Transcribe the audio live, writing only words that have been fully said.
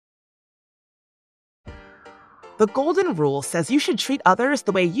The golden rule says you should treat others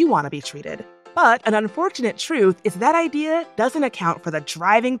the way you want to be treated. But an unfortunate truth is that idea doesn't account for the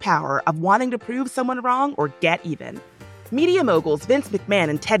driving power of wanting to prove someone wrong or get even. Media moguls Vince McMahon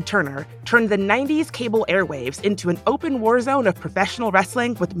and Ted Turner turned the 90s cable airwaves into an open war zone of professional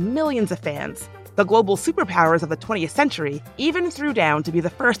wrestling with millions of fans. The global superpowers of the 20th century even threw down to be the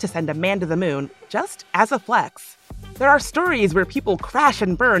first to send a man to the moon, just as a flex. There are stories where people crash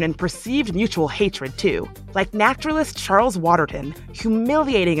and burn in perceived mutual hatred, too, like naturalist Charles Waterton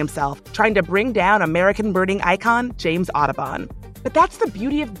humiliating himself trying to bring down American birding icon James Audubon. But that's the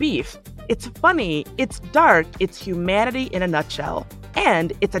beauty of beef. It's funny, it's dark, it's humanity in a nutshell.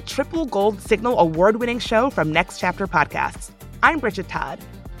 And it's a triple gold signal award-winning show from Next Chapter Podcasts. I'm Bridget Todd.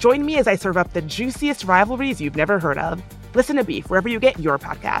 Join me as I serve up the juiciest rivalries you've never heard of. Listen to Beef wherever you get your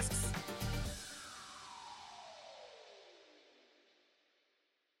podcasts.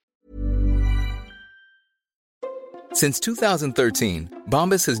 Since 2013,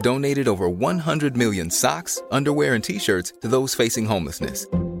 Bombas has donated over 100 million socks, underwear, and T-shirts to those facing homelessness.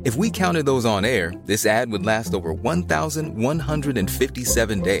 If we counted those on air, this ad would last over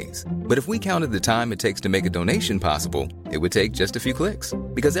 1,157 days. But if we counted the time it takes to make a donation possible, it would take just a few clicks.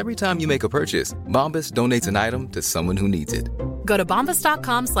 Because every time you make a purchase, Bombas donates an item to someone who needs it. Go to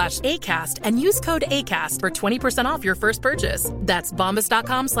bombas.com/ACAST and use code ACAST for 20% off your first purchase. That's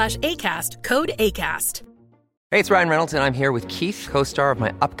bombas.com/ACAST, code ACAST. Hey, it's Ryan Reynolds, and I'm here with Keith, co-star of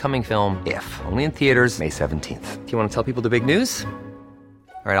my upcoming film, If, only in theaters May 17th. Do you want to tell people the big news?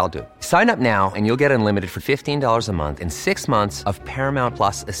 All right, I'll do it. Sign up now and you'll get unlimited for $15 a month and 6 months of Paramount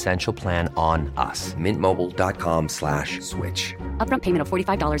Plus Essential Plan on us. MintMobile.com/switch. Upfront payment of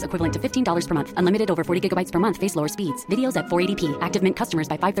 $45 equivalent to $15 per month. Unlimited over 40 gigabytes per month. Face lower speeds. Videos at 480p. Active Mint customers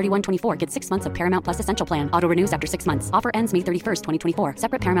by 531.24 get 6 months of Paramount Plus Essential Plan. Auto renews after 6 months. Offer ends May 31st, 2024.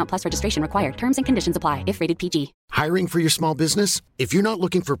 Separate Paramount Plus registration required. Terms and conditions apply if rated PG. Hiring for your small business? If you're not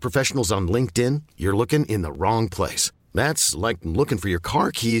looking for professionals on LinkedIn, you're looking in the wrong place. That's like looking for your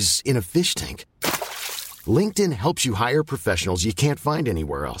car keys in a fish tank. LinkedIn helps you hire professionals you can't find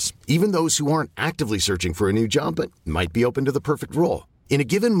anywhere else, even those who aren't actively searching for a new job but might be open to the perfect role. In a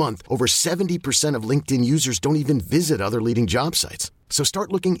given month, over 70% of LinkedIn users don't even visit other leading job sites. So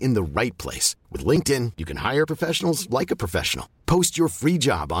start looking in the right place. With LinkedIn, you can hire professionals like a professional. Post your free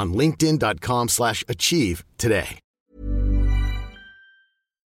job on linkedin.com/achieve today.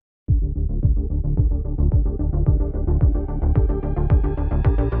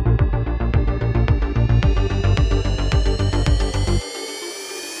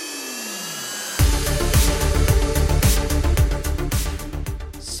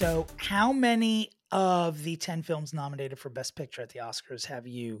 So how many of the 10 films nominated for Best Picture at the Oscars have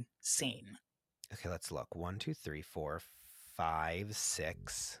you seen? Okay, let's look. 1, 2, 3, 4, 5,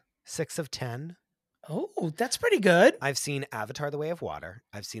 6. 6 of 10. Oh, that's pretty good. I've seen Avatar: The Way of Water.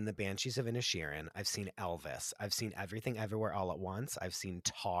 I've seen The Banshees of Inisherin. I've seen Elvis. I've seen Everything Everywhere All at Once. I've seen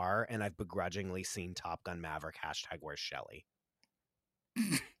Tar, and I've begrudgingly seen Top Gun Maverick. #Where's Shelley?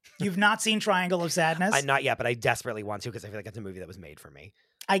 You've not seen Triangle of Sadness? Not yet, but I desperately want to because I feel like it's a movie that was made for me.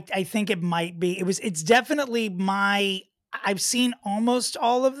 I think it might be. It's definitely I've seen almost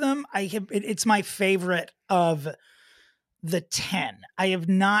all of them. It's my favorite of the 10. I have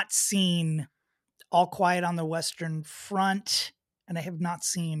not seen All Quiet on the Western Front, and I have not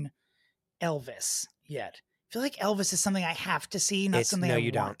seen Elvis yet. I feel like Elvis is something I have to see, not something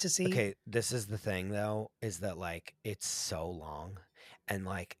I want to see. Okay, this is the thing though, is that like it's so long and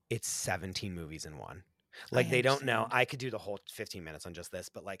like it's 17 movies in one. Like they don't know. I could do the whole 15 minutes on just this,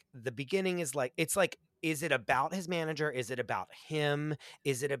 but like the beginning is like, it's like, is it about his manager? Is it about him?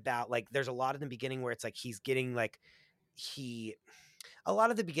 Is it about like, there's a lot in the beginning where it's like, he's getting like, a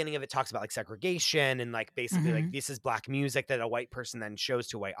lot of the beginning of it talks about like segregation and like basically like this is black music that a white person then shows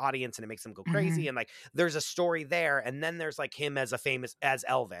to a white audience and it makes them go crazy. And like there's a story there. And then there's like him as as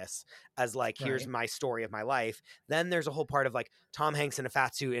Elvis, as like, here's my story of my life. Then there's a whole part of like Tom Hanks in a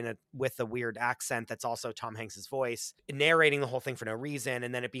fat suit with a weird accent that's also Tom Hanks's voice, narrating the whole thing for no reason.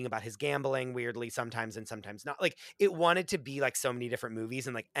 And then it being about his gambling weirdly sometimes and sometimes not. Like it wanted to be like so many different movies,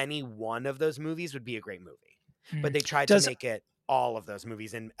 and like any one of those movies would be a great movie. But they tried to make it all of those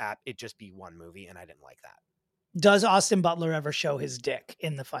movies and it just be one movie, and I didn't like that. Does Austin Butler ever show his dick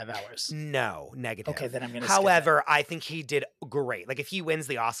in the 5 hours? No, negative. Okay, then I'm going to However, I think he did great. Like if he wins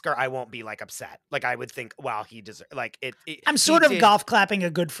the Oscar, I won't be like upset. Like I would think, wow, he deserves like it. I'm sort of golf clapping a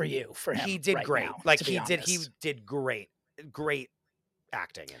good for you for him. He did right great. Now, like he did great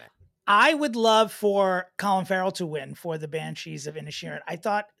acting in it. I would love for Colin Farrell to win for The Banshees of Inisherin. I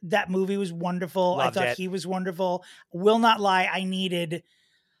thought that movie was wonderful. Loved I thought it. he was wonderful. Will not lie, I needed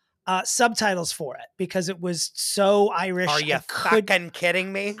subtitles for it because it was so Irish. Are you fucking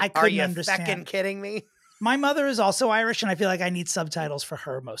kidding me? I couldn't understand. Are you fucking kidding me? My mother is also Irish, and I feel like I need subtitles for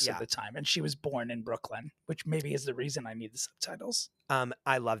her most Yeah. of the time. And she was born in Brooklyn, which maybe is the reason I need the subtitles.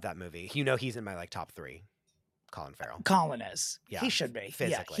 I love that movie. You know, he's in my like top 3. Colin Farrell. Colin is. Yeah, He should be.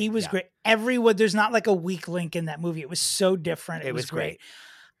 physically, He was yeah. great. There's not like a weak link in that movie. It was so different. It was great.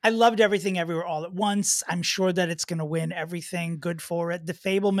 I loved Everything Everywhere All at Once. I'm sure that it's going to win everything. Good for it. The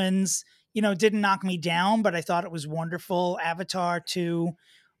Fabelmans, didn't knock me down, but I thought it was wonderful. Avatar 2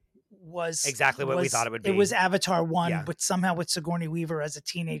 was exactly what we thought it would be. It was Avatar 1, Yeah. but somehow with Sigourney Weaver as a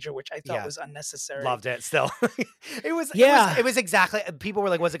teenager, which I thought was unnecessary. Loved it still. It was exactly, people were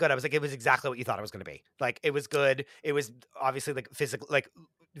like, was it good? I was like, it was exactly what you thought it was going to be. Like, it was good. It was obviously like physically, like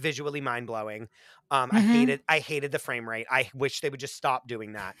visually mind blowing. I hated the frame rate. I wish they would just stop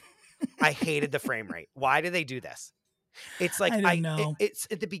doing that. I hated the frame rate. Why do they do this? It's like, I don't know. It's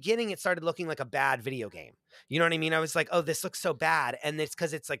at the beginning, it started looking like a bad video game. You know what I mean? I was like, oh, this looks so bad. And it's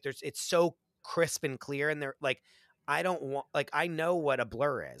because it's like, it's so crisp and clear. And they're like, I don't want, like, I know what a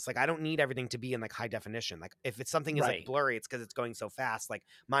blur is. Like, I don't need everything to be in like high definition. Like, if it's something is like blurry, it's because it's going so fast. Like,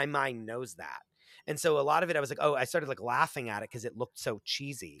 my mind knows that. And so a lot of it, I was like, oh, I started like laughing at it because it looked so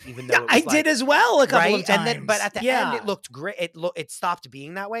cheesy, even though I did as well a couple of times. And then, but at the end, it looked great. It stopped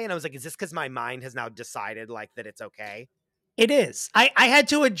being that way. And I was like, is this because my mind has now decided like that it's okay? It is. I had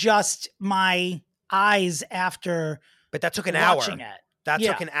to adjust my eyes after. But that took an watching hour. It. That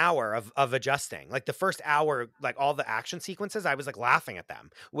took an hour of adjusting. Like the first hour, like all the action sequences, I was like laughing at them,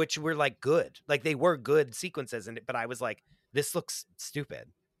 which were like good. Like they were good sequences, but I was like, this looks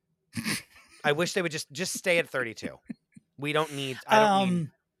stupid. I wish they would just stay at 32. We don't need. I don't need.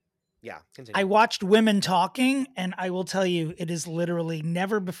 Yeah, continue. I watched Women Talking, and I will tell you, it is literally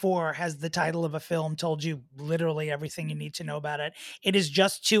never before has the title of a film told you literally everything you need to know about it. It is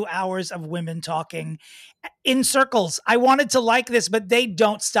just 2 hours of women talking in circles. I wanted to like this, but they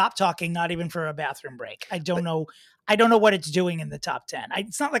don't stop talking, not even for a bathroom break. I don't know what it's doing in the top 10.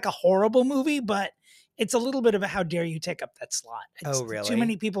 It's not like a horrible movie, but it's a little bit of a how dare you take up that slot. Oh, really? Too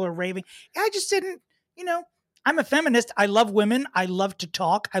many people are raving. I just didn't, I'm a feminist. I love women. I love to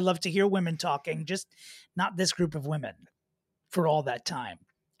talk. I love to hear women talking, just not this group of women for all that time.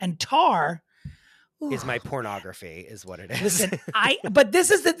 And Tar is my pornography, is what it is. Listen, but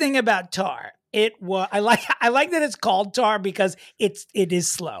this is the thing about Tar. I like that it's called Tar because it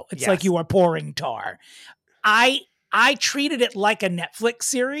is slow. It's like you are pouring tar. I treated it like a Netflix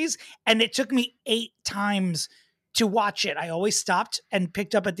series, and it took me 8 times to watch it. I always stopped and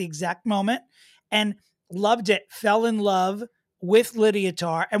picked up at the exact moment and loved it, fell in love with Lydia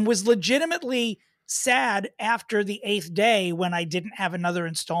Tar, and was legitimately sad after the 8th day when I didn't have another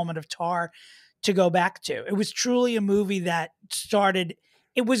installment of Tar to go back to. It was truly a movie that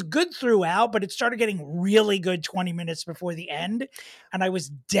it was good throughout, but it started getting really good 20 minutes before the end, and I was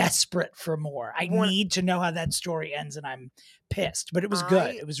desperate for more. I need to know how that story ends, and I'm pissed, but it was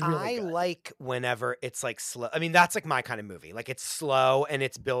good. It was really good. I like whenever it's like slow. I mean, that's like my kind of movie. Like it's slow and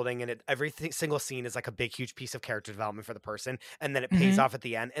it's building, and every single scene is like a big, huge piece of character development for the person, and then it pays off at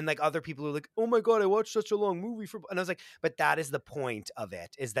the end. And like other people are like, "Oh my god, I watched such a long movie for," and I was like, "But that is the point of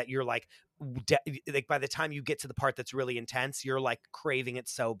it, is that you're like by the time you get to the part that's really intense, you're like craving it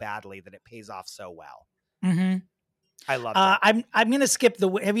so badly that it pays off so well." Mm-hmm. I love that. I'm gonna skip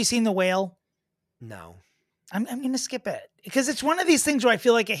have you seen The Whale? No. I'm going to skip it because it's one of these things where I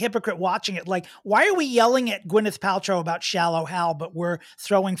feel like a hypocrite watching it. Like, why are we yelling at Gwyneth Paltrow about Shallow Hal, but we're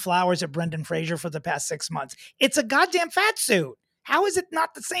throwing flowers at Brendan Fraser for the past 6 months? It's a goddamn fat suit. How is it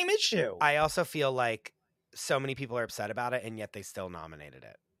not the same issue? I also feel like so many people are upset about it, and yet they still nominated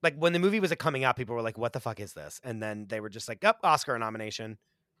it. Like when the movie was coming out, people were like, what the fuck is this? And then they were just like, oh, Oscar nomination.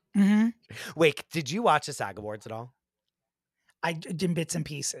 Mm-hmm. Wait, did you watch the SAG Awards at all? I did in bits and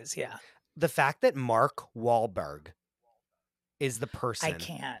pieces, yeah. The fact that Mark Wahlberg is the person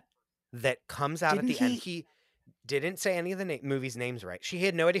that comes out at the end. He didn't say any of the movie's names right. She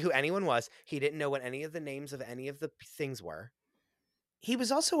had no idea who anyone was. He didn't know what any of the names of any of the things were. He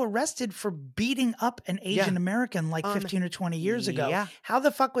was also arrested for beating up an Asian American like 15 or 20 years ago. Yeah. How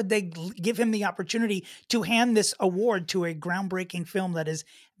the fuck would they give him the opportunity to hand this award to a groundbreaking film that is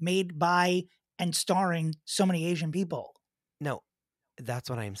made by and starring so many Asian people? No, that's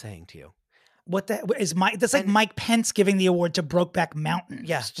what I'm saying to you. That's like Mike Pence giving the award to Brokeback Mountain.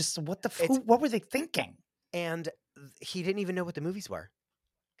 Yeah. It's just what were they thinking? And he didn't even know what the movies were.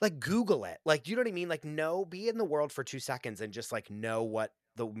 Like Google it. Like, do you know what I mean? Like, be in the world for 2 seconds and just like know what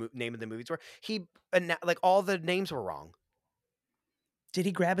the name of the movies were. Like all the names were wrong. Did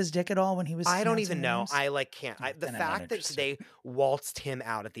he grab his dick at all when he was I don't announcing even know. names? I like can't. The Then I'm not fact that interested. they waltzed him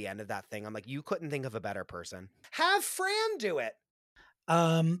out at the end of that thing, I'm like, you couldn't think of a better person. Have Fran do it.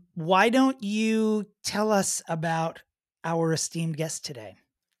 Why don't you tell us about our esteemed guest today?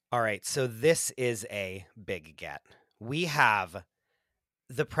 All right, so this is a big get. We have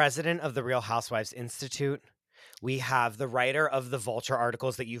the president of the Real Housewives Institute. We have the writer of the Vulture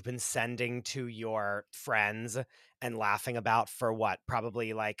articles that you've been sending to your friends and laughing about for what,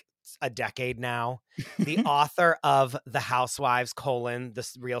 probably like a decade now. The author of The Housewives,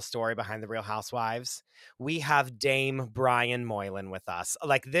 the real story behind the Real Housewives. We have Dame Brian Moylan with us.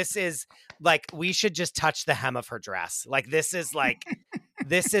 Like, this is like, we should just touch the hem of her dress. Like, this is like,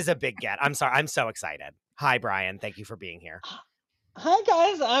 this is a big get. I'm sorry. I'm so excited. Hi, Brian. Thank you for being here. Hi,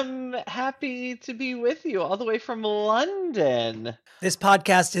 guys. I'm happy to be with you all the way from London. This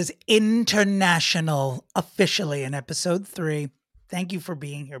podcast is international, officially in episode 3. Thank you for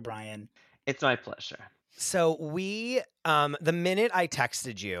being here, Brian. It's my pleasure. So we, the minute I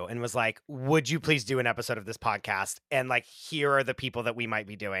texted you and was like, would you please do an episode of this podcast? And like, here are the people that we might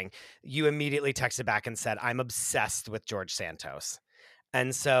be doing. You immediately texted back and said, I'm obsessed with George Santos.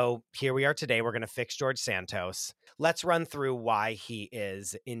 And so here we are today. We're going to fix George Santos. Let's run through why he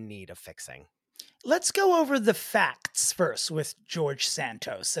is in need of fixing. Let's go over the facts first with George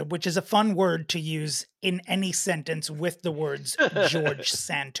Santos, which is a fun word to use in any sentence with the words George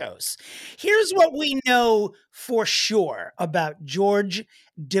Santos. Here's what we know for sure about George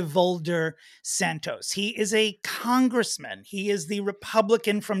DeVolder Santos. He is a congressman. He is the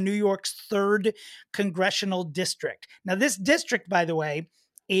Republican from New York's 3rd congressional district. Now, this district, by the way,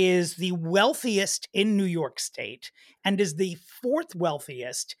 is the wealthiest in New York State and is the 4th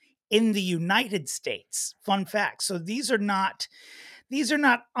wealthiest in the United States. Fun fact. So these are not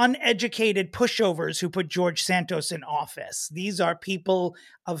uneducated pushovers who put George Santos in office. These are people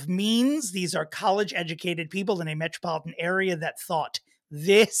of means. These are college educated people in a metropolitan area that thought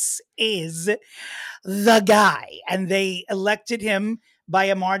this is the guy. And they elected him by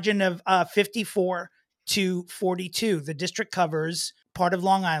a margin of 54 to 42. The district covers part of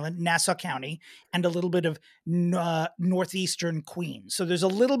Long Island, Nassau County, and a little bit of northeastern Queens. So there's a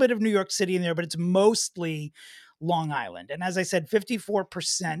little bit of New York City in there, but it's mostly Long Island. And as I said,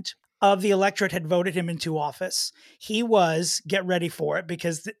 54% of the electorate had voted him into office. He was, get ready for it,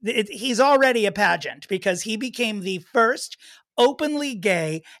 because he's already a pageant, because he became the first openly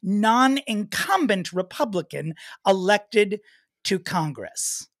gay, non-incumbent Republican elected to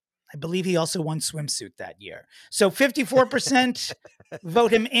Congress. I believe he also won swimsuit that year. So 54%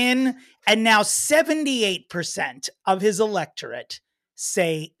 vote him in, and now 78% of his electorate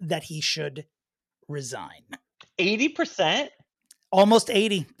say that he should resign. 80%? Almost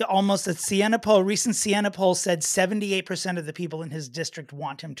 80. Almost a Siena poll, recent Siena poll said 78% of the people in his district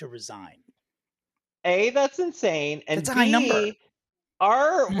want him to resign. A, that's insane. And That's a high number.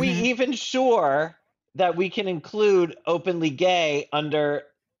 Are we even sure that we can include openly gay under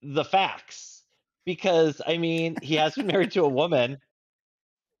the facts? Because, I mean, he has been married to a woman.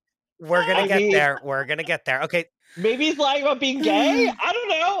 We're going to get there. We're going to get there. Okay. Maybe he's lying about being gay. I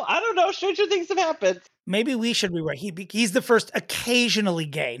don't know. Stranger things have happened. Maybe we should rewrite. He's the first occasionally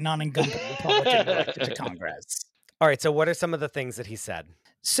gay, non-incumbent Republican elected to Congress. All right. So what are some of the things that he said?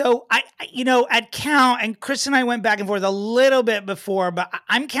 So at count, and Chris and I went back and forth a little bit before, but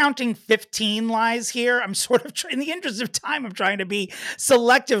I'm counting 15 lies here. I'm sort of, in the interest of time, I'm trying to be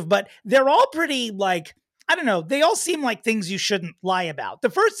selective, but they're all pretty like, I don't know. They all seem like things you shouldn't lie about. The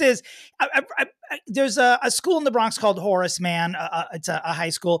first is there's a school in the Bronx called Horace Mann. It's a high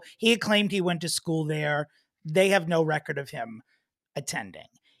school. He had claimed he went to school there. They have no record of him attending.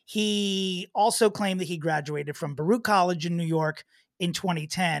 He also claimed that he graduated from Baruch College in New York in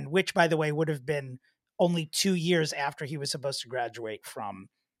 2010, which, by the way, would have been only 2 years after he was supposed to graduate from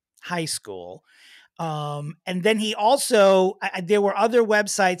high school. And then he also, there were other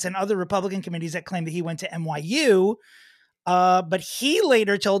websites and other Republican committees that claimed that he went to NYU, but he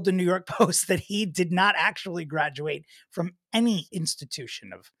later told the New York Post that he did not actually graduate from any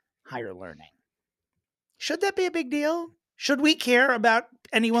institution of higher learning. Should that be a big deal? Should we care about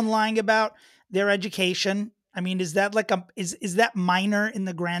anyone lying about their education? I mean, is that like is that minor in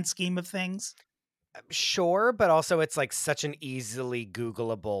the grand scheme of things? Sure, but also it's like such an easily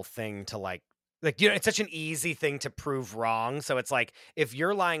Googleable thing to like, it's such an easy thing to prove wrong. So it's like, if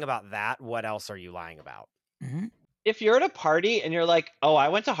you're lying about that, what else are you lying about? Mm-hmm. If you're at a party and you're like, oh, I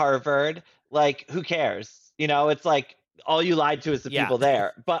went to Harvard, like, who cares? You know, it's like, all you lied to is the people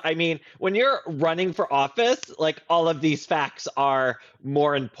there. But I mean, when you're running for office, like all of these facts are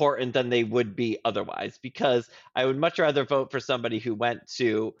more important than they would be otherwise, because I would much rather vote for somebody who went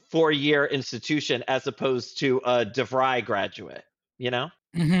to 4-year institution as opposed to a DeVry graduate, you know?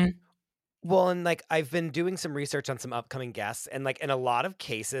 Mm-hmm. Well, and like I've been doing some research on some upcoming guests, and like in a lot of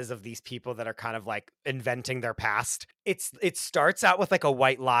cases of these people that are kind of like inventing their past, it starts out with like a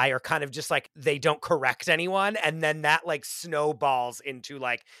white lie or kind of just like they don't correct anyone, and then that like snowballs into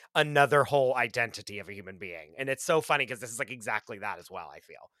like another whole identity of a human being. And it's so funny because this is like exactly that as well, I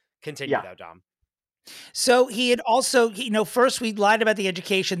feel. Continue though, Dom. So he had also, first we lied about the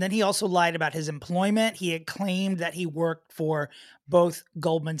education, then he also lied about his employment. He had claimed that he worked for both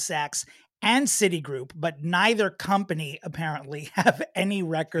Goldman Sachs and Citigroup, but neither company apparently have any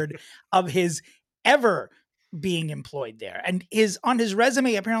record of his ever being employed there. And on his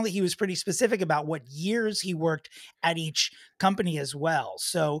resume, apparently he was pretty specific about what years he worked at each company as well.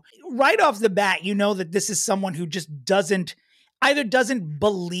 So right off the bat, you know that this is someone who just either doesn't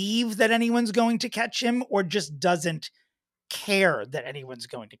believe that anyone's going to catch him or just doesn't care that anyone's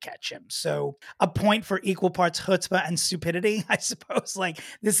going to catch him. So a point for equal parts chutzpah and stupidity, I suppose. Like,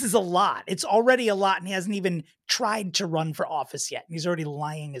 this is a lot. It's already a lot, and he hasn't even tried to run for office yet. And he's already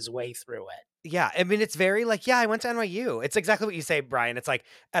lying his way through it. Yeah, I mean, it's very like, I went to NYU. It's exactly what you say, Brian. It's like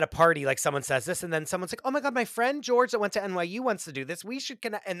at a party, like someone says this, and then someone's like, oh my God, my friend George that went to NYU wants to do this. We should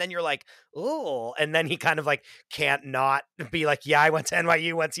connect. And then you're like, oh, and then he kind of like can't not be like, yeah, I went to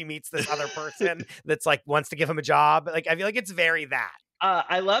NYU once he meets this other person that's like wants to give him a job. Like, I feel like it's very that.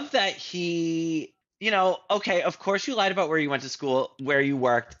 I love that he, okay, of course you lied about where you went to school, where you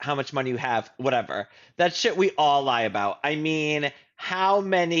worked, how much money you have, whatever. That shit we all lie about. I mean, how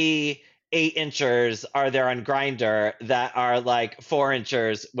many 8-inchers are there on Grindr that are like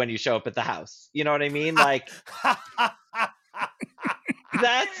 4-inchers when you show up at the house? You know what I mean? Like,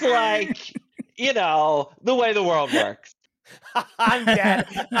 that's like, the way the world works. I'm dead.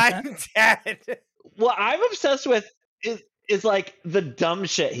 I'm dead. What I'm obsessed with is like the dumb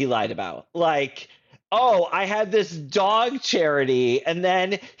shit he lied about. Like, oh, I had this dog charity, and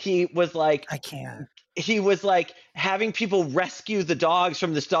then he was like, I can't. He was like having people rescue the dogs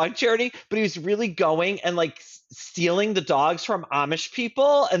from this dog charity, but he was really going and like stealing the dogs from Amish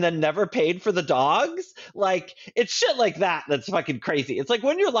people and then never paid for the dogs. Like, it's shit like that that's fucking crazy. It's like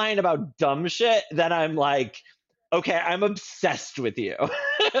when you're lying about dumb shit, then I'm like, okay, I'm obsessed with you.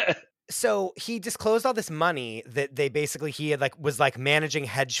 So he disclosed all this money that he had was managing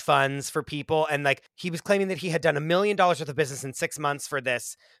hedge funds for people. And like, he was claiming that he had done $1 million worth of business in 6 months for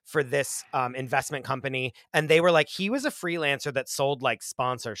this investment company. And they were like, he was a freelancer that sold like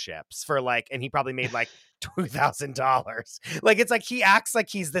sponsorships for like, and he probably made like $2,000. Like, it's like, he acts like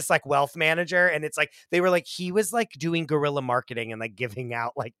he's this like wealth manager. And it's like, they were like, he was like doing guerrilla marketing and like giving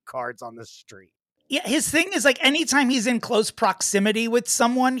out like cards on the street. Yeah, his thing is like anytime he's in close proximity with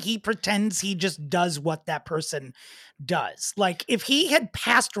someone, he pretends he just does what that person does. Like if he had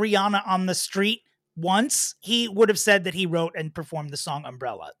passed Rihanna on the street once, he would have said that he wrote and performed the song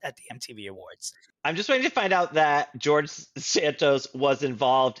Umbrella at the MTV Awards. I'm just waiting to find out that George Santos was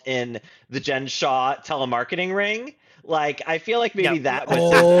involved in the Jen Shaw telemarketing ring. Like, I feel like maybe that was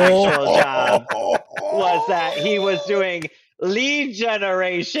his actual job, was that he was doing lead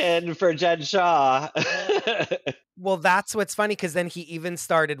generation for Jen Shaw. Well, that's what's funny, because then he even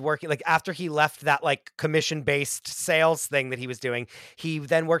started working, like after he left that like commission-based sales thing that he was doing, he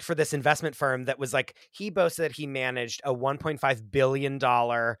then worked for this investment firm that was like, he boasted that he managed a $1.5 billion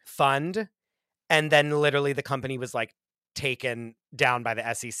fund, and then literally the company was like taken down by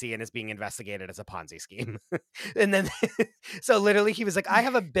the SEC and is being investigated as a Ponzi scheme. And then, so literally he was like, I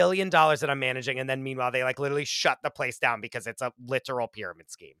have $1 billion that I'm managing. And then meanwhile, they like literally shut the place down because it's a literal pyramid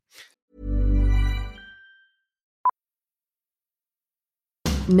scheme.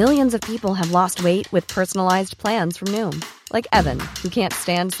 Millions of people have lost weight with personalized plans from Noom. Like Evan, who can't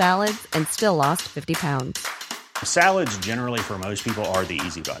stand salads and still lost 50 pounds. Salads generally for most people are the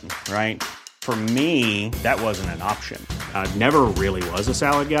easy button, right? For me, that wasn't an option. I never really was a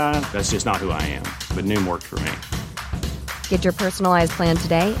salad guy. That's just not who I am. But Noom worked for me. Get your personalized plan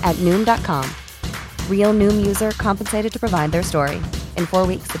today at Noom.com. Real Noom user compensated to provide their story. In 4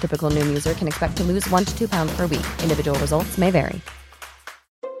 weeks, the typical Noom user can expect to lose 1 to 2 pounds per week. Individual results may vary.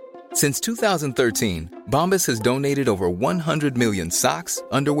 Since 2013, Bombas has donated over 100 million socks,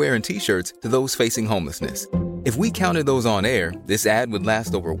 underwear, and T-shirts to those facing homelessness. If we counted those on air, this ad would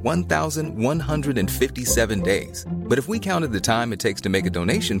last over 1,157 days. But if we counted the time it takes to make a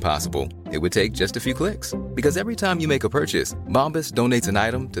donation possible, it would take just a few clicks. Because every time you make a purchase, Bombas donates an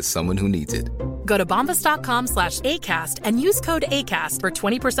item to someone who needs it. Go to bombas.com/ACAST and use code ACAST for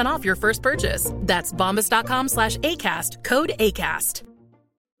 20% off your first purchase. That's bombas.com/ACAST, code ACAST.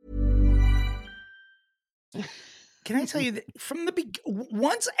 Can I tell you that from the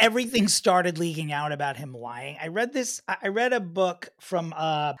once everything started leaking out about him lying, I read a book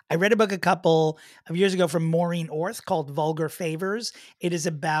a couple of years ago from Maureen Orth called Vulgar Favors. It is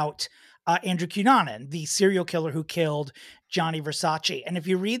about Andrew Cunanan, the serial killer who killed Johnny Versace. And if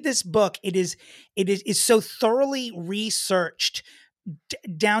you read this book, it is so thoroughly researched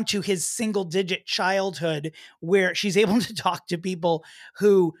down to his single digit childhood, where she's able to talk to people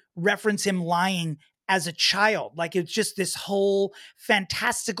who reference him lying as a child. Like, it's just this whole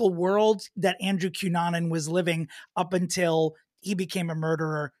fantastical world that Andrew Cunanan was living up until he became a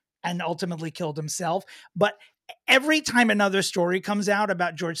murderer and ultimately killed himself. But every time another story comes out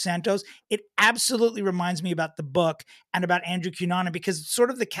about George Santos, it absolutely reminds me about the book and about Andrew Cunanan, because it's sort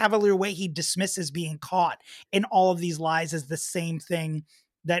of the cavalier way he dismisses being caught in all of these lies as the same thing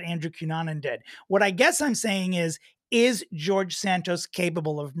that Andrew Cunanan did. What I guess I'm saying is George Santos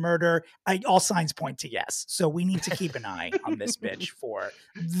capable of murder? All signs point to yes. So we need to keep an eye on this bitch for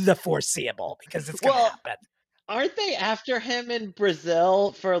the foreseeable, because it's going to happen. Aren't they after him in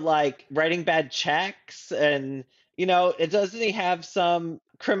Brazil for like writing bad checks? And, doesn't he have some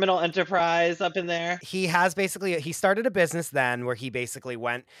criminal enterprise up in there? He started a business then where he basically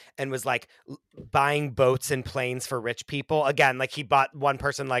went and was like buying boats and planes for rich people. Again, like he bought one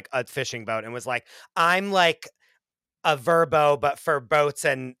person like a fishing boat and was like, I'm like a Verbo, but for boats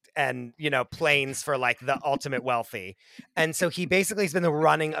and planes for like the ultimate wealthy. And so he basically has been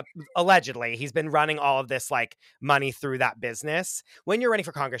allegedly, he's been running all of this like money through that business. When you're running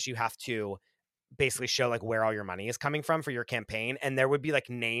for Congress, you have to basically show like where all your money is coming from for your campaign. And there would be like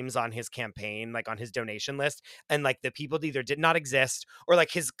names on his campaign, like on his donation list. And like the people either did not exist, or like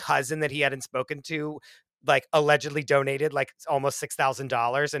his cousin that he hadn't spoken to like allegedly donated like almost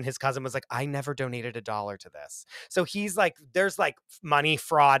 $6,000, and his cousin was like, I never donated $1 to this. So he's like, there's like money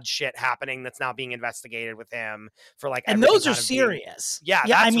fraud shit happening that's now being investigated with him for like, and those are serious.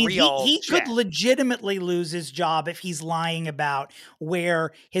 That's I mean, real he shit. could legitimately lose his job if he's lying about where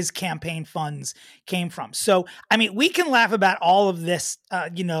his campaign funds came from. So, I mean, we can laugh about all of this,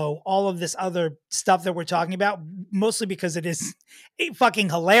 all of this other stuff that we're talking about, mostly because it is fucking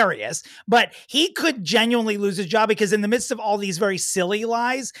hilarious, but he could genuinely lose his job because in the midst of all these very silly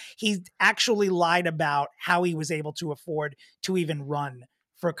lies, he actually lied about how he was able to afford to even run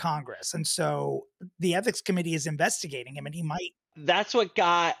for Congress. And so the ethics committee is investigating him, and he might. That's what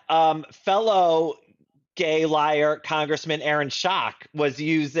got fellow gay liar Congressman Aaron Schock was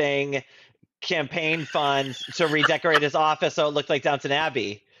using campaign funds to redecorate his office so it looked like Downton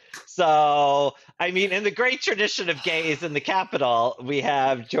Abbey. So, I mean, in the great tradition of gays in the Capitol, we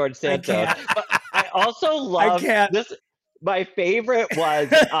have George Santos. But I also love this. My favorite was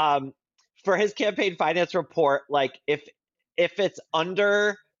for his campaign finance report, like if it's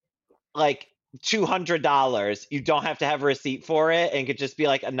under like $200, you don't have to have a receipt for it and could just be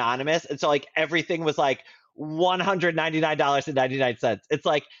like anonymous. And so like everything was like $199.99. It's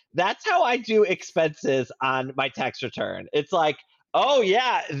like, that's how I do expenses on my tax return. It's like, oh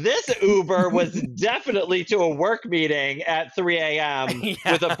yeah, this Uber was definitely to a work meeting at 3 a.m.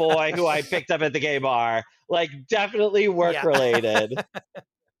 with a boy who I picked up at the gay bar. Like, definitely work related.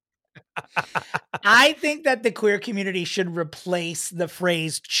 I think that the queer community should replace the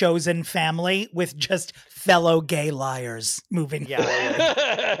phrase chosen family with just fellow gay liars moving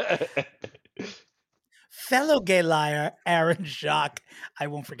forward. Fellow gay liar, Aaron Schock. I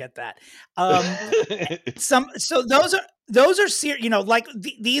won't forget that. So those are serious,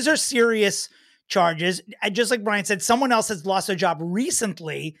 these are serious charges. Just like Brian said, someone else has lost their job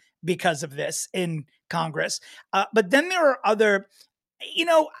recently because of this in Congress. But then there are other,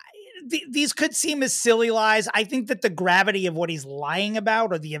 these could seem as silly lies. I think that the gravity of what he's lying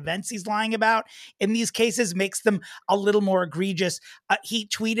about or the events he's lying about in these cases makes them a little more egregious. He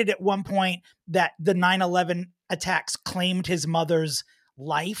tweeted at one point that the 9/11 attacks claimed his mother's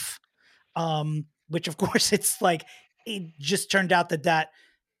life, which of course it just turned out that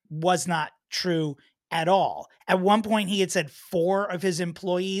was not true at all. At one point, he had said 4 of his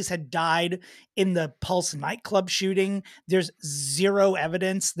employees had died in the Pulse nightclub shooting. There's zero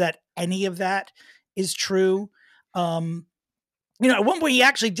evidence that any of that is true. At one point, he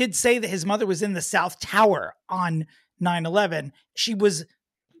actually did say that his mother was in the South Tower on 9/11. She was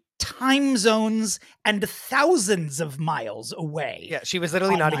time zones and thousands of miles away. Yeah, she was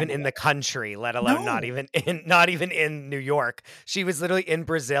literally on not even 9/11. in the country, let alone not even in New York. She was literally in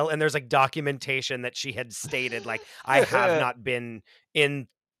Brazil, and there's like documentation that she had stated like, I have not been in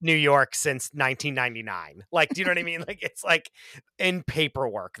New York since 1999. Like, do you know what I mean? Like, it's like in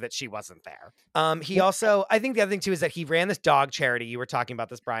paperwork that she wasn't there. He also, I think the other thing too is that he ran this dog charity. You were talking about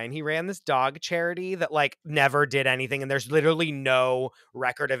this, Brian. He ran this dog charity that like never did anything, and there's literally no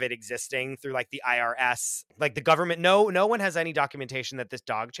record of it existing through like the IRS, like the government. No one has any documentation that this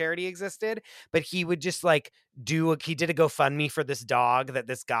dog charity existed. But he would just like he did a GoFundMe for this dog that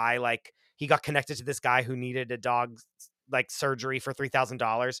this guy like he got connected to this guy who needed a dog like surgery for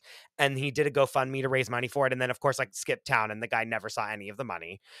 $3,000, and he did a GoFundMe to raise money for it, and then of course like skipped town, and the guy never saw any of the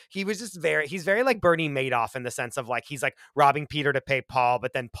money. He was just he's very like Bernie Madoff in the sense of like he's like robbing Peter to pay Paul,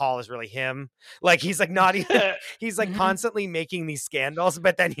 but then Paul is really him. Like he's like not even he's like constantly making these scandals,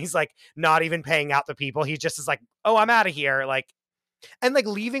 but then he's like not even paying out the people. He just is like, oh, I'm out of here, like. And like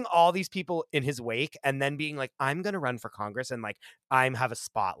leaving all these people in his wake and then being like, I'm going to run for Congress and like I have a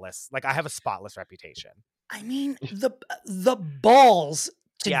spotless reputation. I mean, the balls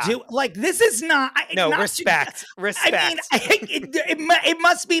to do like this is not respect. I mean, it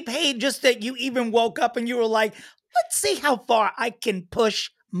must be paid just that you even woke up and you were like, let's see how far I can push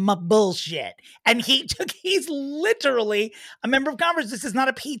my bullshit. And he's literally a member of Congress. This is not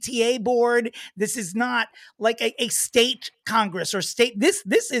a PTA board. This is not like a state Congress or state.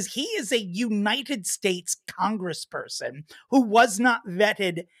 He is a United States congressperson who was not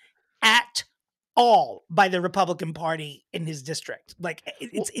vetted at all by the Republican Party in his district. Like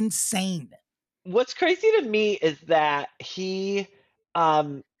it's insane. What's crazy to me is that he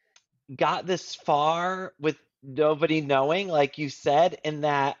got this far with nobody knowing, like you said, in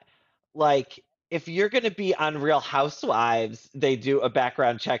that like if you're going to be on Real Housewives, they do a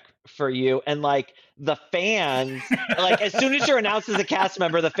background check for you, and like the fans like as soon as you're announced as a cast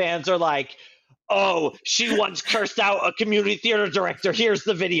member, the fans are like, oh, she once cursed out a community theater director. Here's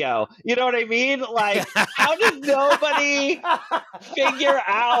the video. You know what I mean? Like, how did nobody figure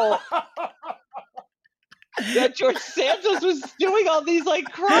out that George Santos was doing all these like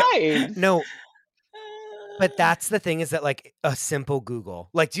crimes? No. But that's the thing is that like a simple Google,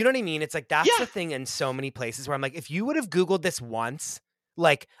 like, do you know what I mean? It's like, that's the thing in so many places where I'm like, if you would have Googled this once,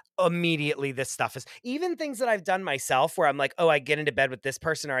 like immediately this stuff is even things that I've done myself where I'm like, oh, I get into bed with this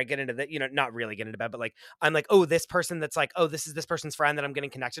person or I get into that, you know, not really get into bed, but like, I'm like, oh, this person that's like, oh, this is this person's friend that I'm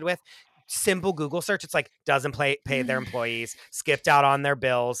getting connected with. Simple Google search. It's like, doesn't pay their employees, skipped out on their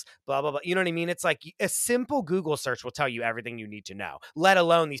bills, blah, blah, blah. You know what I mean? It's like a simple Google search will tell you everything you need to know, let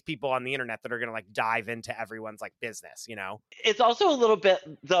alone these people on the internet that are going to like dive into everyone's like business, you know? It's also a little bit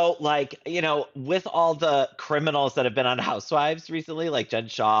though, like, you know, with all the criminals that have been on Housewives recently, like Jen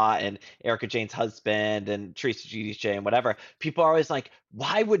Shaw and Erica Jane's husband and Teresa Giudice and whatever, people are always like,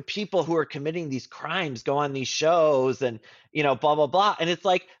 why would people who are committing these crimes go on these shows and, you know, blah, blah, blah. And it's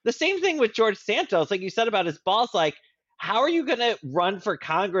like the same thing with George Santos, like you said about his balls, like, how are you going to run for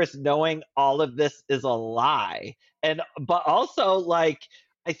Congress knowing all of this is a lie? But also like,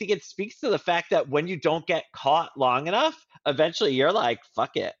 I think it speaks to the fact that when you don't get caught long enough, eventually you're like,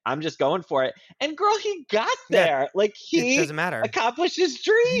 fuck it, I'm just going for it. And girl, he got there. Like he doesn't matter. Accomplished his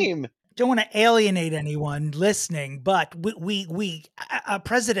dream. Don't want to alienate anyone listening, but a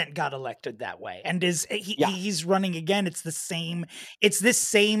president got elected that way, and he's running again. It's this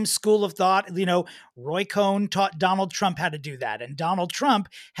same school of thought. You know, Roy Cohn taught Donald Trump how to do that, and Donald Trump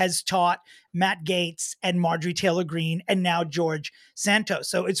has taught Matt Gaetz and Marjorie Taylor Greene, and now George Santos.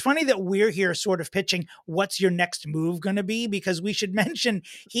 So it's funny that we're here sort of pitching what's your next move going to be, because we should mention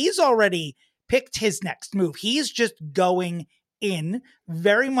he's already picked his next move. He's just going in,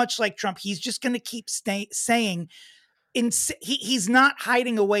 very much like Trump. He's just going to keep saying, he's not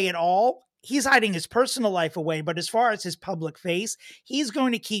hiding away at all. He's hiding his personal life away, but as far as his public face, he's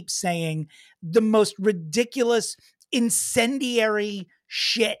going to keep saying the most ridiculous, incendiary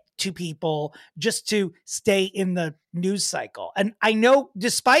shit to people just to stay in the news cycle. And I know,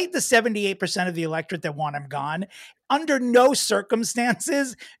 despite the 78% of the electorate that want him gone, under no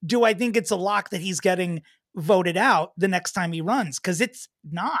circumstances do I think it's a lock that he's getting voted out the next time he runs, because it's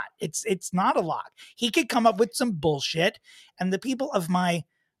not a lock. He could come up with some bullshit, and the people of my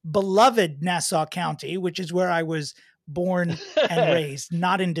beloved Nassau County, which is where I was born and raised,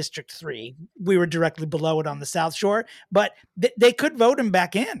 not in District 3. We were directly below it on the South Shore, but they could vote him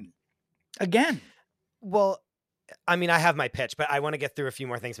back in again. Well, I mean, I have my pitch, but I want to get through a few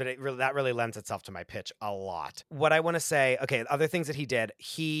more things, but that really lends itself to my pitch a lot. What I want to say, okay, other things that he did,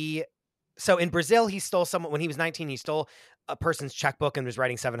 so in Brazil, he stole when he was 19, he stole a person's checkbook and was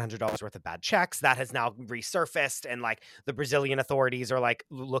writing $700 worth of bad checks. That has now resurfaced, and like the Brazilian authorities are like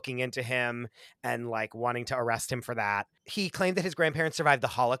looking into him and like wanting to arrest him for that. He claimed that his grandparents survived the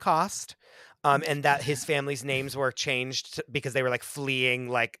Holocaust. And that his family's names were changed because they were like fleeing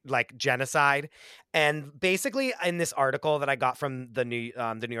like genocide. And basically in this article that I got from the New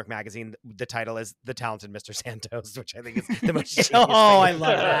York Magazine, the title is "The Talented Mr. Santos," which I think is the most genius thing I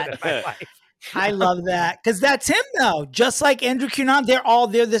love that. in my life. I love that because that's him though. Just like Andrew Cunanan, they're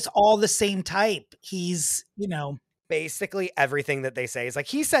all the same type. He's, you know, basically everything that they say is like,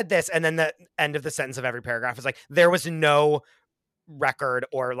 he said this, and then the end of the sentence of every paragraph is like, there was no record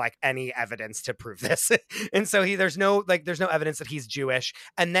or like any evidence to prove this. And so there's no evidence that he's Jewish.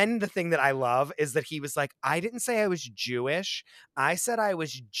 And then the thing that I love is that he was like, I didn't say I was Jewish. I said I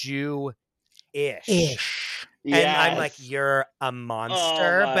was Jew-ish. And I'm like, you're a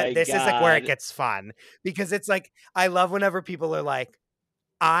monster. But this is like where it gets fun, because it's like, I love whenever people are like,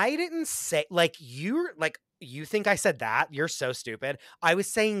 I didn't say, like, you're like, you think I said that? You're so stupid. I was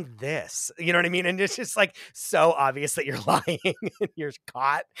saying this, you know what I mean? And it's just like so obvious that you're lying and you're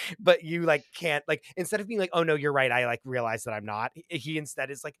caught, but you like can't, like, instead of being like, oh no, you're right, I like realize that I'm not. He instead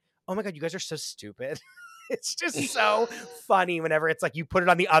is like, oh my God, you guys are so stupid. It's just so funny whenever it's like you put it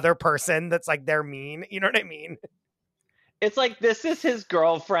on the other person that's like they're mean. You know what I mean? It's like, this is his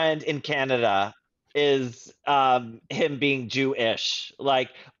girlfriend in Canada is him being Jewish. Like,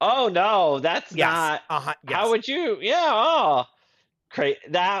 oh no, that's not. Yes. How would you? Yeah.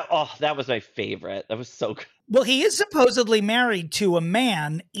 That was my favorite. That was so good. Well, he is supposedly married to a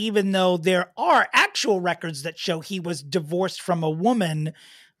man, even though there are actual records that show he was divorced from a woman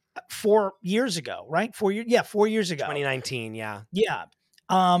 4 years ago, right? 4 years. Yeah, 4 years ago. 2019. Yeah. Yeah.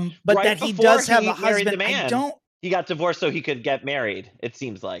 But right, that he does have a married husband. the man. He got divorced so he could get married, it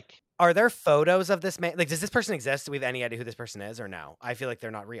seems like. Are there photos of this man? Like, does this person exist? Do we have any idea who this person is or no? I feel like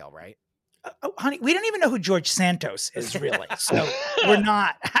they're not real, right? Honey, we don't even know who George Santos is really. So we're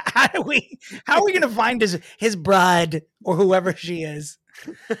not. How are we going to find his bride or whoever she is?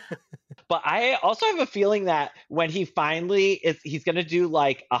 But I also have a feeling that when he finally he's going to do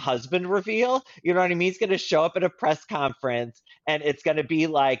like a husband reveal, you know what I mean? He's going to show up at a press conference and it's going to be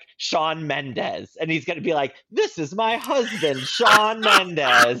like Shawn Mendes. And he's going to be like, this is my husband, Shawn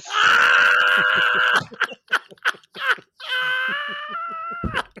Mendes.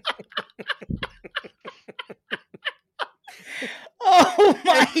 Oh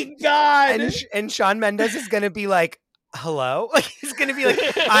my God. And Shawn Mendes is going to be like, hello? Like, he's going to be like,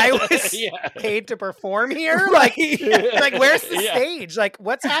 I was paid to perform here? Like, like, where's the stage? Like,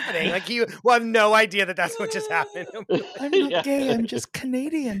 what's happening? Like, you will have no idea that that's what just happened. I'm not gay. I'm just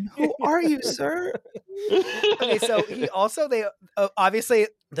Canadian. Who are you, sir? Okay, so they obviously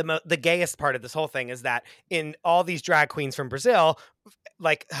the gayest part of this whole thing is that in all these drag queens from Brazil,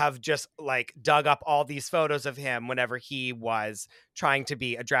 like, have just like dug up all these photos of him whenever he was trying to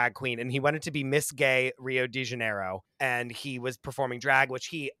be a drag queen, and he wanted to be Miss Gay Rio de Janeiro, and he was performing drag, which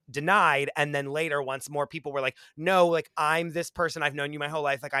he denied. And then later, once more people were like, no, like, I'm this person, I've known you my whole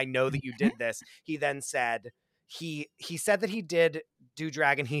life, like, I know that you did this. He then said he said that he did do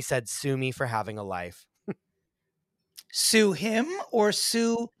drag, and he said, sue me for having a life. Sue him or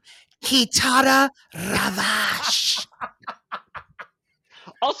sue Kitara Ravash?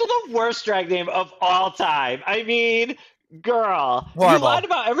 Also the worst drag name of all time. I mean, girl, horrible. You lied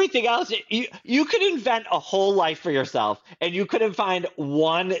about everything else. You could invent a whole life for yourself, and you couldn't find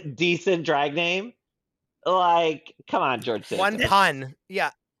one decent drag name. Like, come on, George Santos. One pun. Yeah.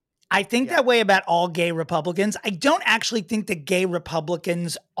 I think that way about all gay Republicans. I don't actually think that gay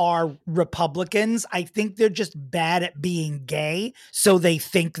Republicans are Republicans. I think they're just bad at being gay, so they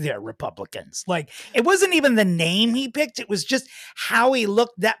think they're Republicans. Like, it wasn't even the name he picked. It was just how he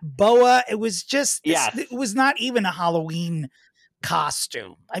looked, that boa. It was just, it was not even a Halloween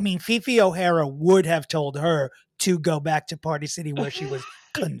costume. I mean, Fifi O'Hara would have told her to go back to Party City where she was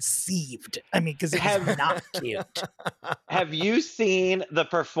conceived. I mean, because it was not cute. Have you seen the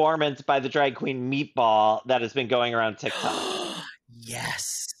performance by the drag queen Meatball that has been going around TikTok?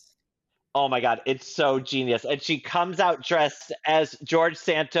 Yes. Oh my God, it's so genius. And she comes out dressed as George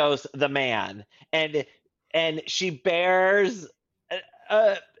Santos, the man. And she bears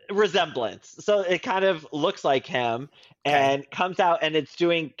a resemblance. So it kind of looks like him and comes out, and it's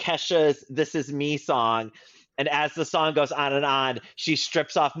doing Kesha's This Is Me song. And as the song goes on, she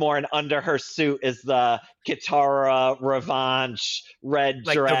strips off more, and under her suit is the Kitara Revanche red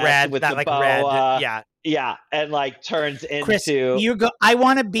like dress the red, with that the like boa. red, yeah, and like turns into. Chris, I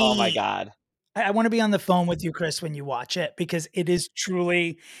want to be. Oh my God! I want to be on the phone with you, Chris, when you watch it, because it is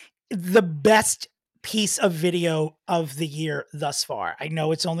truly the best piece of video of the year thus far. I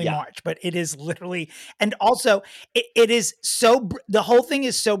know it's only March, but it is literally, and also it is so, the whole thing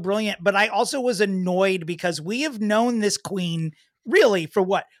is so brilliant, but I also was annoyed because we have known this queen really for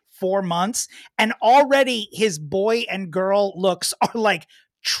what, 4 months, and already his boy and girl looks are like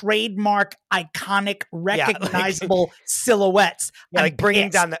trademark, iconic, recognizable silhouettes. Yeah, I'm like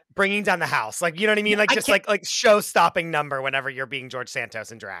bringing pissed. down the house. Like, you know what I mean? Like, just like show stopping number whenever you're being George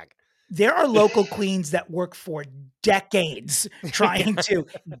Santos in drag. There are local queens that work for decades trying to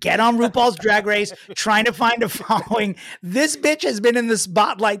get on RuPaul's Drag Race, trying to find a following. This bitch has been in the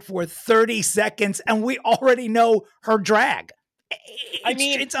spotlight for 30 seconds and we already know her drag.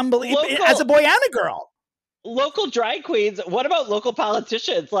 It's unbelievable. As a boy and a girl. Local drag queens. What about local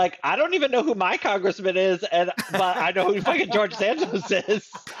politicians? Like, I don't even know who my congressman is, but I know who fucking George Santos is.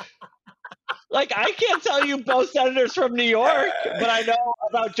 Like, I can't tell you both senators from New York, but I know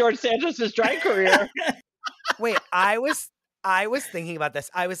about George Santos's drag career. Wait, I was thinking about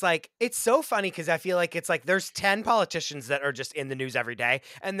this. I was like, it's so funny because I feel like it's like there's 10 politicians that are just in the news every day,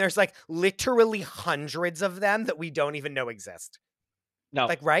 and there's like literally hundreds of them that we don't even know exist. No.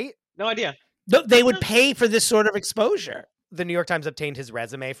 Like, right? No idea. They would pay for this sort of exposure. The New York Times obtained his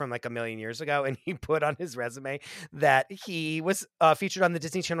resume from like a million years ago, and he put on his resume that he was featured on the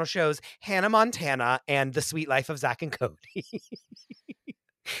Disney Channel shows Hannah Montana and The Sweet Life of Zack and Cody,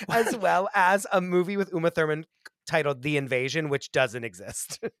 as well as a movie with Uma Thurman titled The Invasion, which doesn't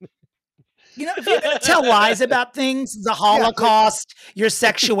exist. You know, if you're going to tell lies about things, the Holocaust, your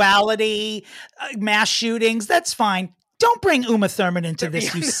sexuality, mass shootings, that's fine. Don't bring Uma Thurman into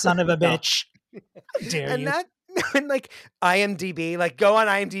this, you son of a bitch. How dare you? And like IMDb, like go on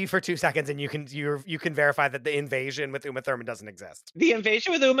IMDb for 2 seconds and you can verify that The Invasion with Uma Thurman doesn't exist. The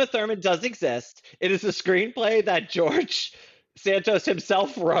Invasion with Uma Thurman does exist. It is a screenplay that George Santos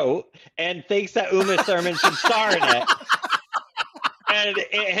himself wrote and thinks that Uma Thurman should star in it. And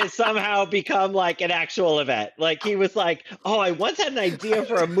it has somehow become like an actual event. Like he was like, oh, I once had an idea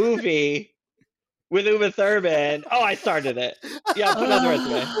for a movie with Uma Thurman. Oh, I started it. Yeah, put it on the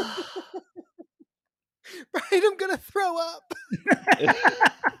resume. Right, I'm gonna throw up.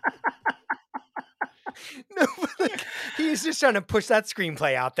 No, but like, he's just trying to push that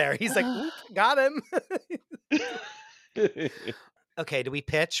screenplay out there. He's like, got him. Okay, do we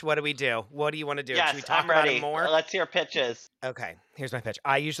pitch? What do we do? What do you want to do? Yes, Should we talk I'm ready. about it more? Let's hear pitches. Okay, here's my pitch.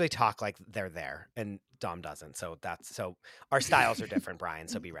 I usually talk like they're there, and Dom doesn't. So our styles are different, Brian.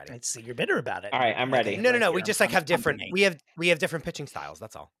 So be ready. I see you're bitter about it. All right, I'm ready. No. We just like have different. We have different pitching styles.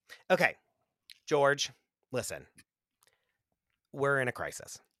 That's all. Okay, George, listen. We're in a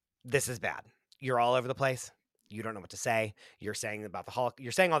crisis. This is bad. You're all over the place. You don't know what to say. You're saying about the Hulk.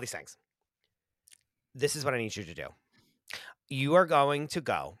 You're saying all these things. This is what I need you to do. You are going to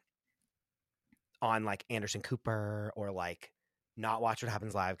go on like Anderson Cooper or like not Watch What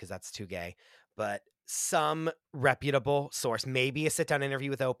Happens Live because that's too gay, but some reputable source, maybe a sit-down interview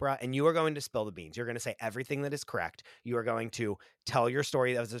with Oprah, and you are going to spill the beans. You're going to say everything that is correct. You are going to tell your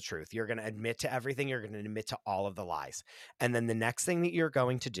story that was the truth. You're going to admit to everything. You're going to admit to all of the lies. And then the next thing that you're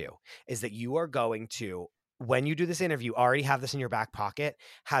going to do is that you are going to, when you do this interview, already have this in your back pocket,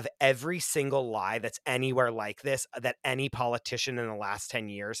 have every single lie that's anywhere like this, that any politician in the last 10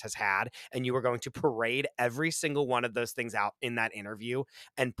 years has had. And you are going to parade every single one of those things out in that interview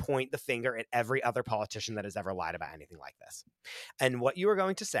and point the finger at every other politician that has ever lied about anything like this. And what you are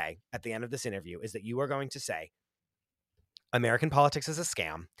going to say at the end of this interview is that you are going to say, American politics is a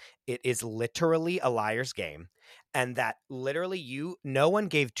scam. It is literally a liar's game. And that literally no one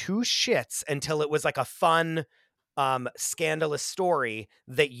gave two shits until it was like a fun, scandalous story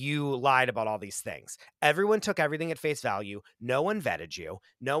that you lied about all these things. Everyone took everything at face value. No one vetted you.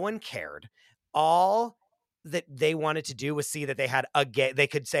 No one cared. All that they wanted to do was see that they had a gay, they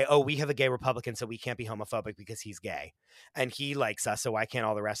could say, oh, we have a gay Republican, so we can't be homophobic because he's gay. And he likes us, so why can't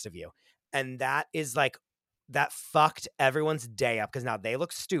all the rest of you? And that is like, that fucked everyone's day up because now they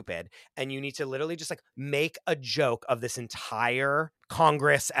look stupid and you need to literally just like make a joke of this entire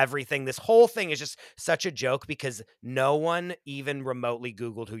Congress, everything. This whole thing is just such a joke because no one even remotely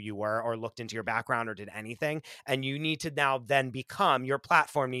Googled who you were or looked into your background or did anything. And you need to now then become, your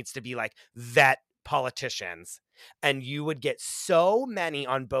platform needs to be like vet politicians. And you would get so many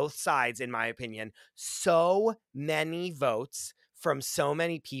on both sides, in my opinion, so many votes from so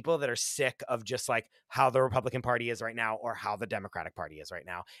many people that are sick of just like how the Republican Party is right now or how the Democratic Party is right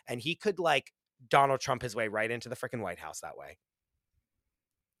now. And he could like Donald Trump his way right into the freaking White House that way.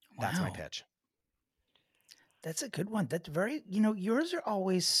 Wow. That's my pitch. That's a good one. That's very, yours are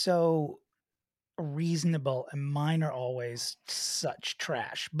always so reasonable, and mine are always such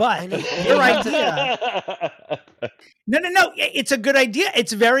trash. But I know. your idea, no, it's a good idea.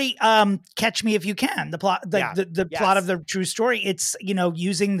 It's very Catch Me If You Can. The plot, Yeah. the plot of Yes. the true story. It's, you know,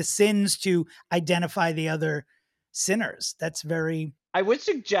 using the sins to identify the other sinners. That's very. I would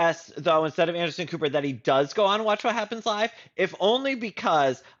suggest, though, instead of Anderson Cooper, that he does go on Watch What Happens Live, if only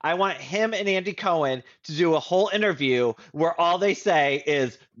because I want him and Andy Cohen to do a whole interview where all they say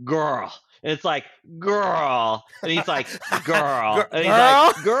is "girl," and it's like "girl," and he's like "girl," and he's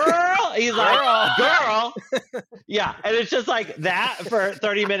like "girl," he's like "girl," yeah, and it's just like that for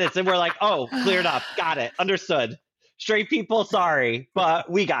 30 minutes, and we're like, "Oh, cleared up, got it, understood." Straight people, sorry, but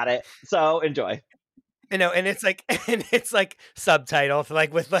we got it. So enjoy. You know, and it's like subtitled,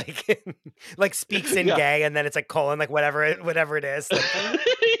 like with like like speaks in gay, and then it's like colon, like whatever it is.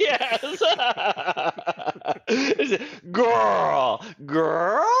 Yes. Girl,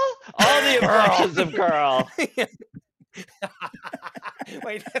 all the impressions of girl.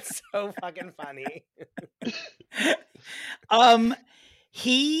 Wait, that's so fucking funny.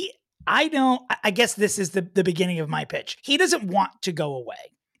 I guess this is the beginning of my pitch. He doesn't want to go away.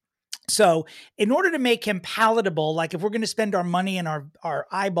 So in order to make him palatable, like if we're going to spend our money and our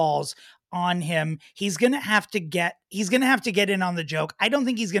eyeballs on him, he's going to have to get in on the joke. I don't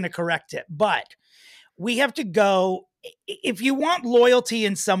think he's going to correct it, but we have to go. If you want loyalty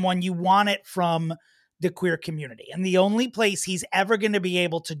in someone, you want it from the queer community. And the only place he's ever going to be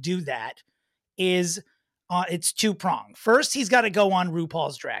able to do that is it's two-pronged. First, he's got to go on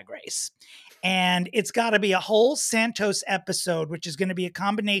RuPaul's Drag Race. And it's got to be a whole Santos episode, which is going to be a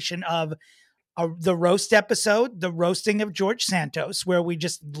combination of the roast episode, the roasting of George Santos, where we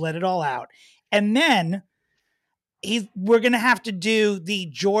just let it all out. And then we're going to have to do the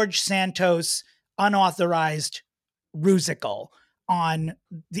George Santos unauthorized rusical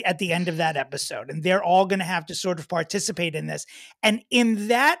at the end of that episode. And they're all going to have to sort of participate in this. And in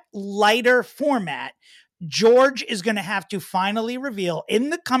that lighter format, George is going to have to finally reveal,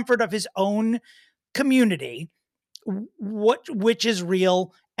 in the comfort of his own community, which is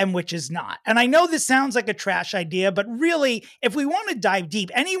real and which is not. And I know this sounds like a trash idea, but really, if we want to dive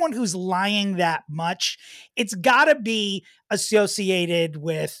deep, anyone who's lying that much, it's got to be associated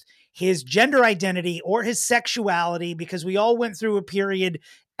with his gender identity or his sexuality, because we all went through a period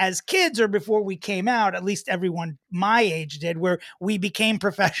as kids, or before we came out, at least everyone my age did, where we became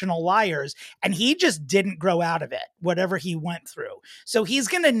professional liars, and he just didn't grow out of it, whatever he went through. So he's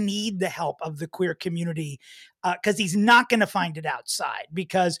going to need the help of the queer community, because he's not going to find it outside,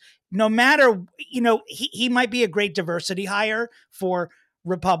 because no matter, you know, he might be a great diversity hire for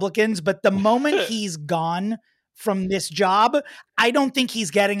Republicans, but the moment he's gone from this job, I don't think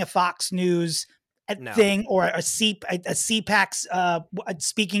he's getting a Fox News thing or a CPAC's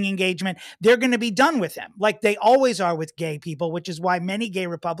speaking engagement. They're going to be done with him, like they always are with gay people, which is why many gay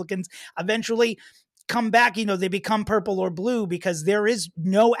Republicans eventually come back. You know, they become purple or blue because there is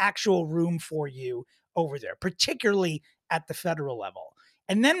no actual room for you over there, particularly at the federal level.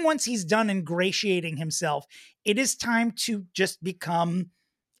 And then once he's done ingratiating himself, it is time to just become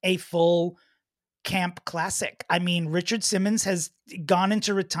a full camp classic. I mean, Richard Simmons has gone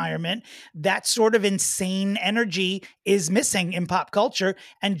into retirement. That sort of insane energy is missing in pop culture,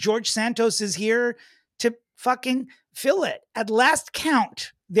 and George Santos is here to fucking fill it. At last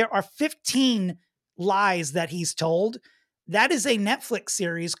count, there are 15 lies that he's told. That is a Netflix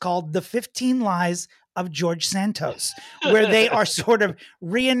series called The 15 Lies of George Santos, where they are sort of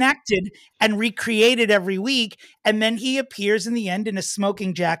reenacted and recreated every week. And then he appears in the end in a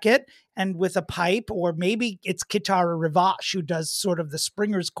smoking jacket and with a pipe, or maybe it's Kitara Ravache who does sort of the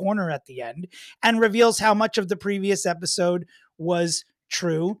Springer's Corner at the end and reveals how much of the previous episode was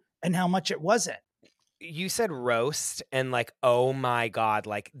true and how much it wasn't. You said roast, and like, oh my God,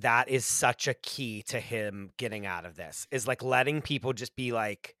 like that is such a key to him getting out of this, is like letting people just be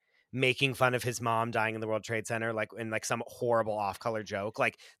like making fun of his mom dying in the World Trade Center, like in like some horrible off-color joke,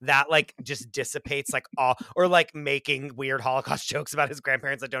 like that, like just dissipates like all, or like making weird Holocaust jokes about his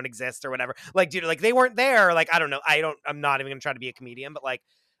grandparents that don't exist or whatever. Like, dude, like they weren't there. Like, I don't know. I'm not even gonna try to be a comedian, but like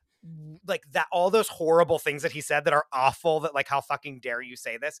that, all those horrible things that he said that are awful, that like, how fucking dare you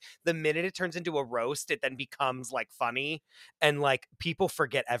say this? The minute it turns into a roast, it then becomes like funny, and like people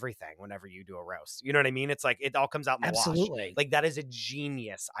forget everything whenever you do a roast. You know what I mean? It's like it all comes out in the Absolutely. wash. Like that is a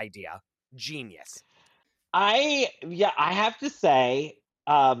genius idea. Genius. I have to say,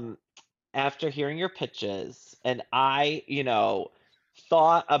 after hearing your pitches, and I,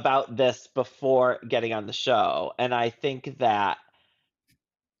 thought about this before getting on the show, and I think that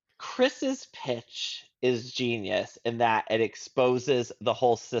Chris's pitch is genius in that it exposes the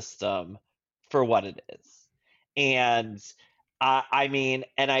whole system for what it is. And I mean,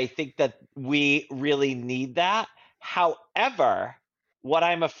 and I think that we really need that. However, what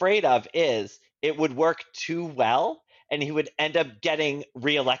I'm afraid of is it would work too well and he would end up getting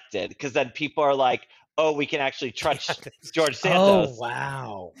reelected because then people are like, oh, we can actually trust George Santos. Oh,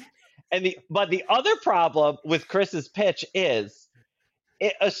 wow. But the other problem with Chris's pitch is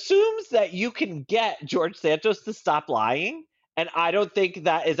it assumes that you can get George Santos to stop lying. And I don't think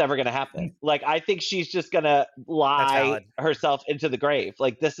that is ever going to happen. Like, I think she's just going to lie herself into the grave.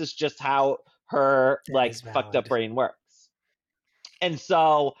 Like, this is just how her fucked up brain works. And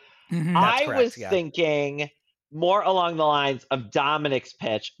so I was thinking more along the lines of Dominic's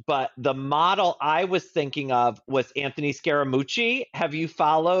pitch, but the model I was thinking of was Anthony Scaramucci. Have you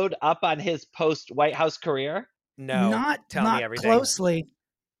followed up on his post-White House career? No. Tell me everything. Closely.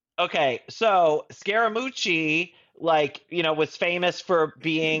 Okay, so Scaramucci, was famous for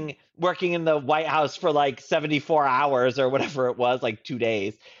working in the White House for 74 hours or whatever it was, 2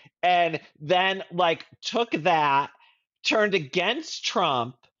 days. And then took that, turned against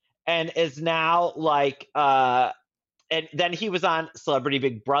Trump, and is now and then he was on Celebrity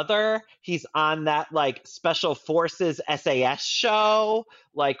Big Brother. He's on that Special Forces SAS show,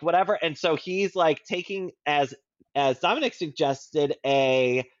 whatever. And so he's taking, as Dominic suggested,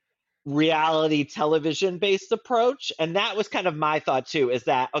 a reality television based approach. And that was kind of my thought too, is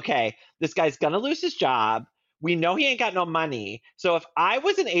that, okay, this guy's gonna lose his job. We know he ain't got no money. So if I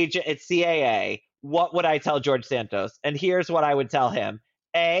was an agent at CAA, what would I tell George Santos? And here's what I would tell him.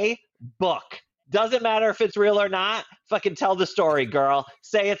 A, book. Doesn't matter if it's real or not. Fucking tell the story, girl.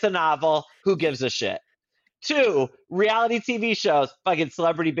 Say it's a novel. Who gives a shit? 2, reality TV shows. Fucking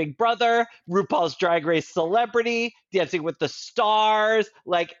Celebrity Big Brother, RuPaul's Drag Race Celebrity, Dancing with the Stars.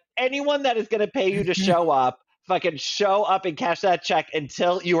 Anyone that is going to pay you to show up, fucking show up and cash that check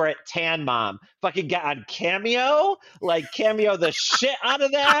until you are at Tan Mom. Fucking get on Cameo. Cameo the shit out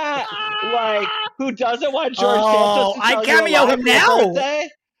of that. Who doesn't want George Santos to tell I Cameo him now.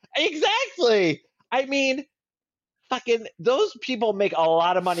 Exactly. I mean, fucking those people make a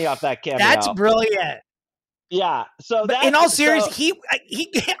lot of money off that Cameo. That's brilliant. Yeah. So but in all seriousness, he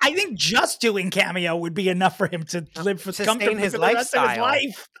I think just doing Cameo would be enough for him to live for comfortably his for the rest of his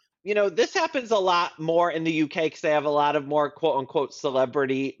life. This happens a lot more in the UK because they have a lot of more quote unquote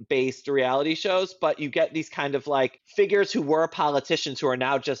celebrity based reality shows, but you get these kind of figures who were politicians who are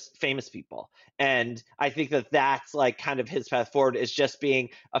now just famous people. And I think that that's kind of his path forward, is just being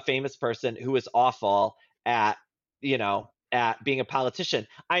a famous person who is awful at being a politician.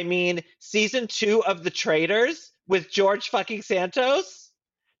 I mean, season 2 of The Traitors with George fucking Santos.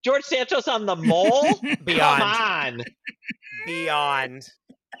 George Santos on The Mole? Beyond. Come on. Beyond.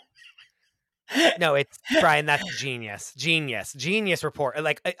 No, it's Brian. That's genius report.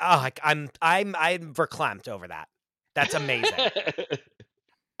 I'm verklempt over that. That's amazing.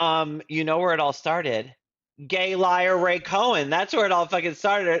 You know where it all started? Gay liar Ray Cohen. That's where it all fucking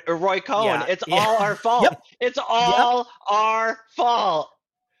started. Or Roy Cohen. It's all our fault. Yep. It's all our fault.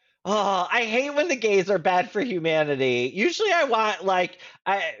 Oh, I hate when the gays are bad for humanity. Usually I want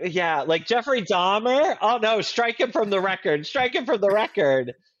Jeffrey Dahmer. Oh no, strike him from the record. Strike him from the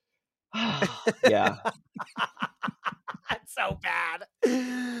record. Yeah. That's so bad.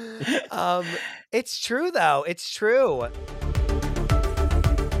 It's true though. It's true.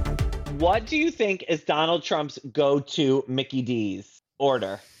 What do you think is Donald Trump's go-to Mickey D's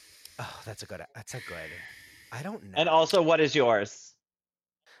order? Oh, that's a good. I don't know. And also, what is yours?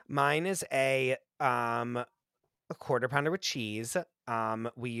 Mine is a quarter pounder with cheese. I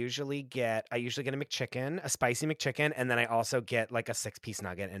usually get a McChicken, a spicy McChicken, and then I also get a 6-piece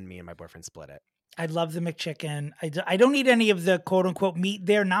nugget, and me and my boyfriend split it. I love the McChicken. I don't eat any of the quote unquote meat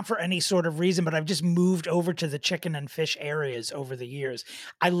there, not for any sort of reason, but I've just moved over to the chicken and fish areas over the years.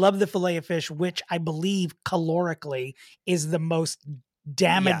 I love the filet of fish, which I believe calorically is the most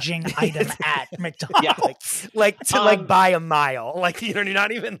damaging item at McDonald's. By a mile. You're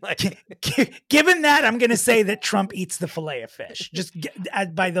not even Given that, I'm going to say that Trump eats the filet of fish, just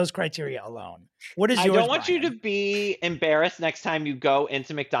by those criteria alone. What is yours? I don't want you to be embarrassed next time you go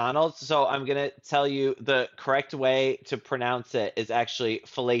into McDonald's, so I'm going to tell you the correct way to pronounce it is actually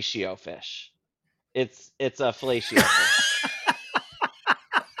fellatio fish. It's a fellatio fish.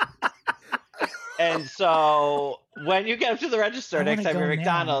 And so when you get up to the register next time you're at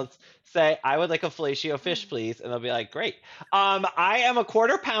McDonald's, say, I would like a fellatio fish, please. And they'll be like, great. I am a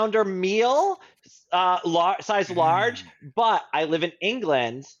quarter pounder meal, size large, but I live in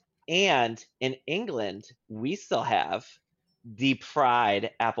England. And in England, we still have deep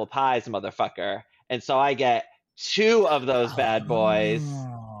fried apple pies, motherfucker. And so I get 2 of those bad boys.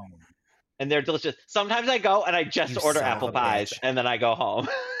 and they're delicious. Sometimes I go and I just order son of apple a pies bitch. and then I go home.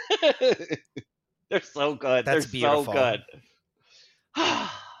 They're so good. That's They're beautiful. so good.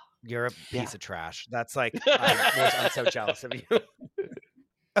 You're a Yeah. piece of trash. That's like, I'm so jealous of you.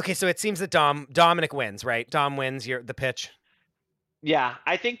 Okay, so it seems that Dominic wins, right? Dom wins the pitch. Yeah,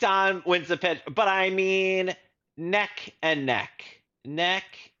 I think Don wins the pitch, but I mean neck and neck. Neck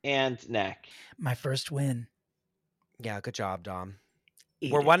and neck. My first win. Yeah, good job, Dom.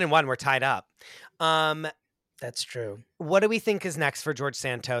 Eat We're it. 1-1. We're tied up. That's true. What do we think is next for George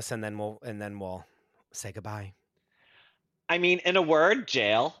Santos, and then we'll say goodbye? I mean, in a word,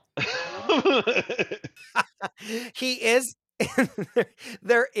 jail. He is.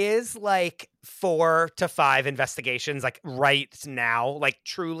 There is like 4 to 5 investigations, like right now, like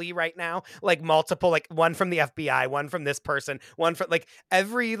truly right now, like multiple, like one from the FBI, one from this person, one from like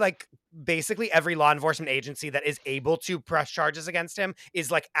basically every law enforcement agency that is able to press charges against him is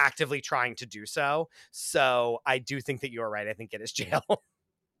like actively trying to do so. So I do think that you're right. I think it is jail.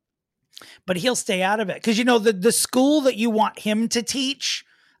 But he'll stay out of it. Because, you know, the school that you want him to teach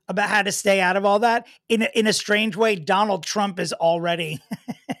about how to stay out of all that, in a strange way, Donald Trump is already,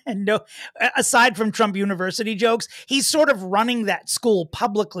 aside from Trump University jokes, he's sort of running that school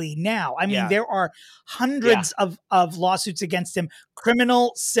publicly now. I mean, there are hundreds of lawsuits against him,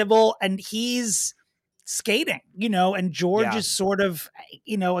 criminal, civil, and he's skating, you know, and George is sort of,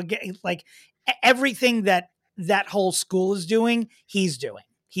 you know, again, like everything that whole school is doing, he's doing.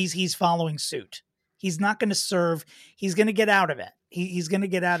 He's following suit. He's not going to serve. He's going to get out of it. He's going to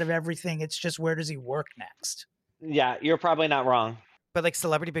get out of everything. It's just, where does he work next? Yeah, you're probably not wrong. But like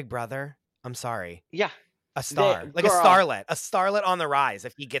Celebrity Big Brother, I'm sorry. Yeah. A star, like girl. a starlet on the rise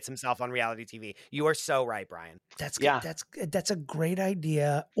if he gets himself on reality TV. You are so right, Brian. That's good. That's a great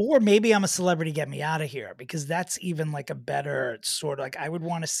idea. Or maybe I'm a celebrity, get me out of here, because that's even like a better sort of like, I would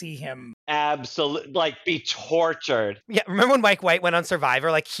want to see him absolutely like be tortured. Yeah, remember when Mike White went on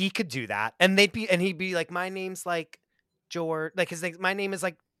Survivor? Like he could do that, and he'd be like, my name's like George, like my name is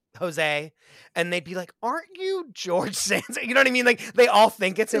like Jose, and they'd be like, aren't you George Santos? You know what I mean? Like they all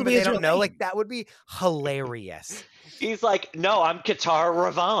think it's him, but they don't know. Like that would be hilarious. He's like, no, I'm Qatar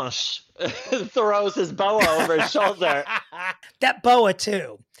Revanche. Throws his boa over his shoulder. That boa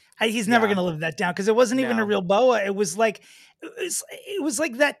too. He's never going to live that down, because it wasn't even a real boa. It was like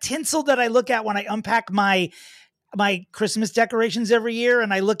that tinsel that I look at when I unpack my Christmas decorations every year,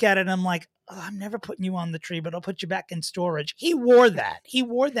 and I look at it and I'm like, oh, I'm never putting you on the tree, but I'll put you back in storage. He wore that. He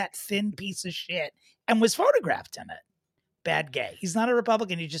wore that thin piece of shit and was photographed in it. Bad gay. He's not a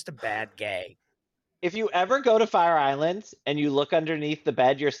Republican. He's just a bad gay. If you ever go to Fire Island and you look underneath the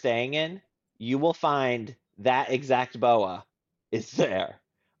bed you're staying in, you will find that exact boa is there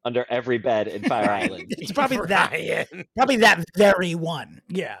under every bed in Fire Island. It's probably that very one.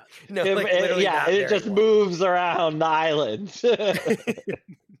 Yeah. No, it just moves around the island.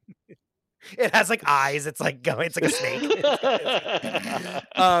 It has like eyes. It's like it's like a snake.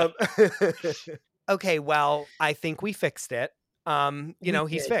 Okay, well, I think we fixed it.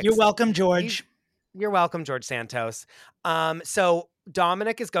 He's fixed. You're welcome, George. You're welcome, George Santos. So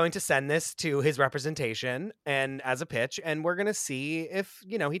Dominic is going to send this to his representation and as a pitch, and we're going to see if,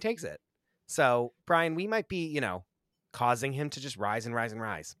 he takes it. So, Brian, we might be, causing him to just rise and rise and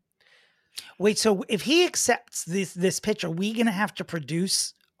rise. Wait, so if he accepts this pitch, are we going to have to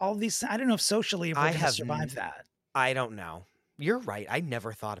produce all these? I don't know if socially if we're going to survive that. I don't know. You're right. I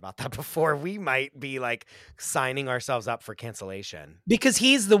never thought about that before. We might be like signing ourselves up for cancellation. Because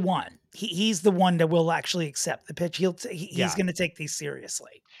he's the one. He's the one that will actually accept the pitch. He's going to take these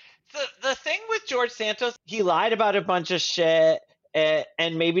seriously. The thing with George Santos, he lied about a bunch of shit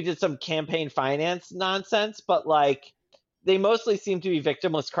and maybe did some campaign finance nonsense, but like they mostly seem to be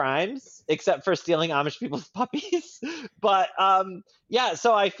victimless crimes, except for stealing Amish people's puppies. But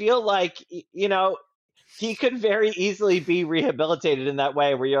so I feel like, he could very easily be rehabilitated in that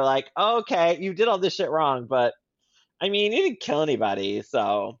way where you're like, oh, okay, you did all this shit wrong, but I mean, you didn't kill anybody.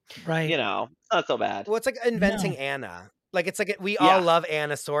 So, right. It's not so bad. Well, it's like inventing Anna. Like, it's like, we all love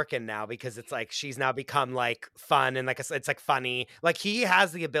Anna Sorkin now because it's like, she's now become like fun and like, it's like funny. Like he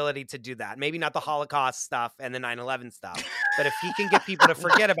has the ability to do that. Maybe not the Holocaust stuff and the 9/11 stuff, but if he can get people to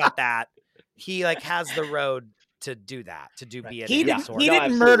forget about that, he like has the road to do that, be an He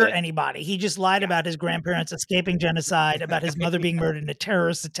didn't murder anybody. He just lied about his grandparents escaping genocide, about his mother being murdered in a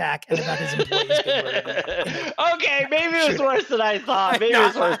terrorist attack, and about his employees being murdered. Okay, maybe it was worse than I thought. Maybe it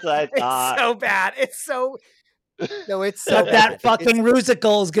was worse than I thought. It's so bad. It's so but that fucking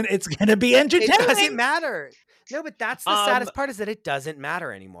rusical is gonna be entertaining. It doesn't matter. No, but that's the saddest part is that it doesn't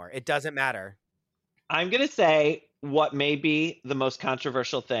matter anymore. It doesn't matter. I'm gonna say what may be the most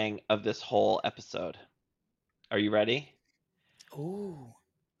controversial thing of this whole episode. Are you ready? Ooh.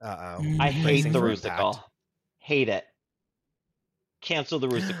 Uh-oh. I hate Bracing the for Rusical. impact. Hate it. Cancel the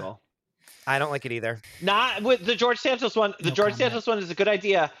Rusical. I don't like it either. Not with the George Santos one. The No George comment. Santos one is a good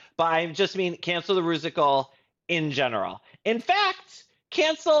idea, but I just mean cancel the Rusical in general. In fact,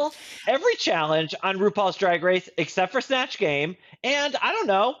 cancel every challenge on RuPaul's Drag Race except for Snatch Game. And I don't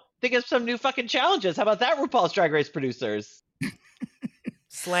know, think of some new fucking challenges. How about that, RuPaul's Drag Race producers?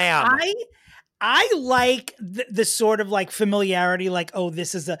 Slam. I like the sort of like familiarity, like, oh,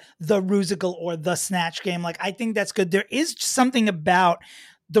 this is the Rusical or the Snatch Game. Like, I think that's good. There is something about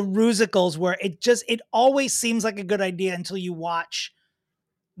the Rusicals where it always seems like a good idea until you watch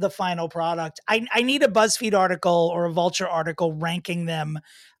the final product. I need a BuzzFeed article or a Vulture article ranking them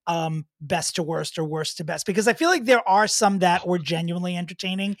best to worst or worst to best, because I feel like there are some that were genuinely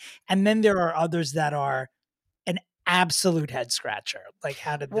entertaining, and then there are others that are an absolute head scratcher. Like,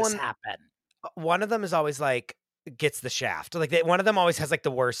 how did this happen? One of them is always like gets the shaft. Like one of them always has like the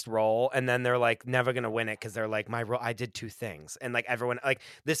worst role, and then they're like never gonna win it because they're like, my role, I did two things, and like everyone, like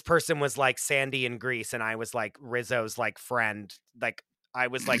this person was like Sandy in Grease, and I was like Rizzo's like friend, like I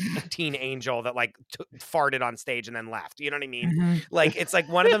was like Teen Angel that like farted on stage and then left. You know what I mean? Mm-hmm. Like it's like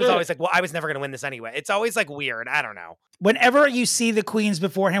one of them is always like, well, I was never gonna win this anyway. It's always like weird. I don't know. Whenever you see the queens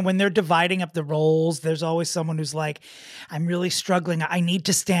beforehand, when they're dividing up the roles, there's always someone who's like, I'm really struggling. I need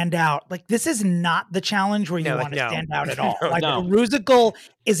to stand out. Like, this is not the challenge where you want to stand out at all. Like, the Rusical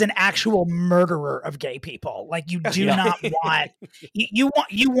is an actual murderer of gay people. Like, you do not want,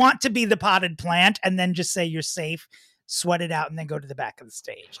 you want to be the potted plant and then just say you're safe, sweat it out, and then go to the back of the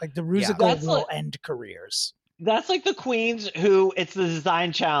stage. Like, the Rusical will end careers. That's like the queens who it's the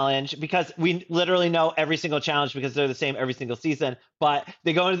design challenge, because we literally know every single challenge because they're the same every single season. But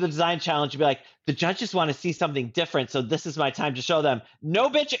they go into the design challenge and be like, the judges want to see something different, so this is my time to show them.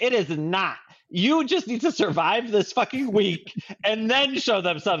 No, bitch, it is not. You just need to survive this fucking week and then show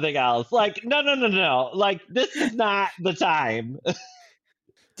them something else. Like, no. Like, this is not the time.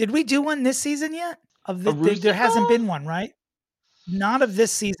 Did we do one this season yet? There hasn't been one, right? Not of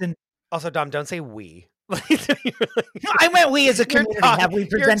this season. Also, Dom, don't say we. I meant we as a community. Have we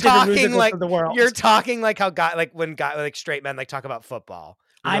presented a Rusical like, to the world? You're talking like how when straight men like talk about football.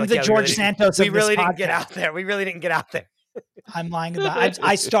 I'm the George Santos of this podcast. We really didn't get out there. We really didn't get out there. I'm lying about it.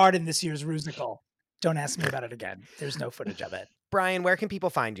 I starred in this year's Rusical. Don't ask me about it again. There's no footage of it. Brian, where can people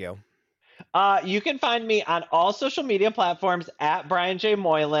find you? You can find me on all social media platforms at Brian J.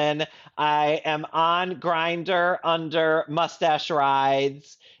 Moylan. I am on Grindr under Mustache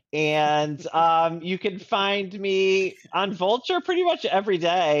Rides. And you can find me on Vulture pretty much every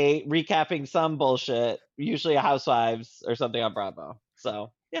day, recapping some bullshit, usually a Housewives or something on Bravo.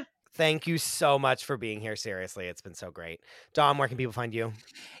 So, yeah. Thank you so much for being here. Seriously, it's been so great. Dom, where can people find you?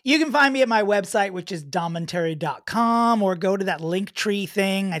 You can find me at my website, which is domonterry.com, or go to that Linktree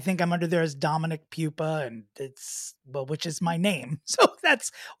thing. I think I'm under there as Dominic Pupa, and which is my name. So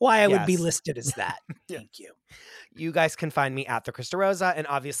that's why I would be listed as that. Thank you. You guys can find me at The Krista Rosa, and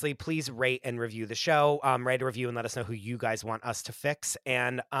obviously please rate and review the show. Rate a review and let us know who you guys want us to fix.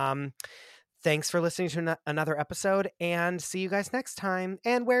 And thanks for listening to another episode, and see you guys next time.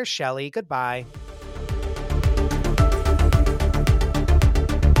 And where's Shelly? Goodbye.